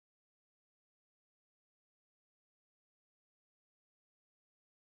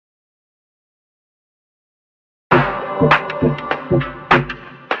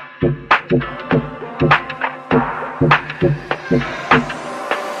Do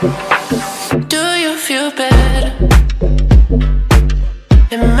you feel better?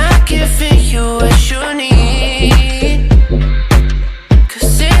 Am I giving you what you need?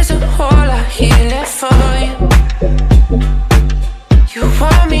 'Cause there's a hole out here left for you. You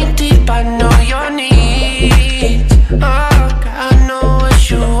want me deep, I know your needs. Oh, I know what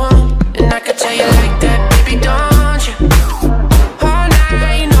you want, and I can tell you like that, baby, don't you? All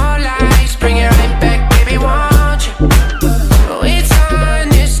night, no lies, bring it right back, baby, won't you? Oh, it's on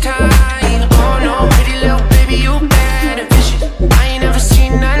this time. Oh no, pretty little baby, you bad and vicious. I ain't never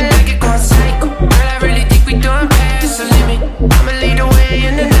seen nothing like it, going psycho. Girl, I really think we done past the limit. I'ma lead the way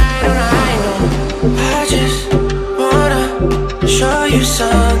in the night on a high note. I just wanna show you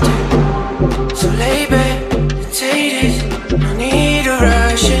something. So lay back and take this, no need to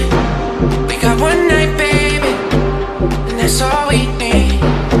rush it. We got one night, baby, and that's all we need.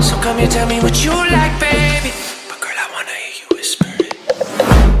 So come here, tell me what you like, baby. But girl, I wanna hear you whisper it.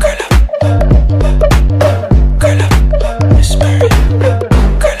 Girl, whisper it.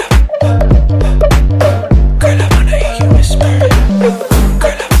 Girl, I wanna hear you whisper it.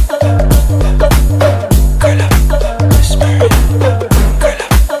 Girl, whisper it.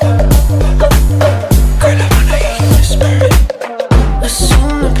 Girl, I wanna hear you whisper it.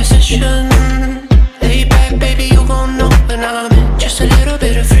 Assume the position. Lay back, baby, you gon' know when I'm in. Just a little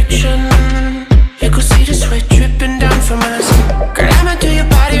bit of friction. You could see the sweat dripping down from my skin. Girl, I'ma do your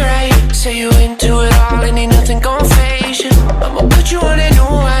body right. Say you into it all and ain't nothing gon' phase you. I'ma put you on that new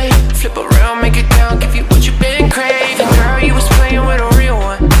light. Flip around, make it count, give you what you been craving. Girl, you was playing with a real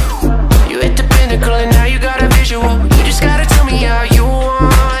one. You hit the pinnacle and now you got a visual. You just gotta tell me how you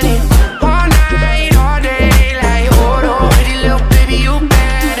want it. All night, all day, like, oh no, pretty little baby, you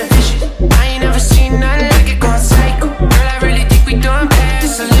bad and vicious. I ain't never seen nothing like it, going psycho. Girl, I really think we done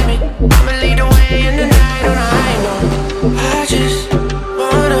past the limit. I'ma lead the way in the night on a high note. I just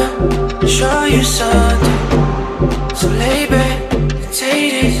wanna show you something. So lay back and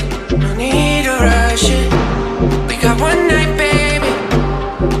take this, no need to rush it. We got one night, baby,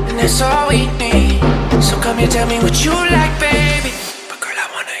 and that's all we need. So come here, tell me what you like.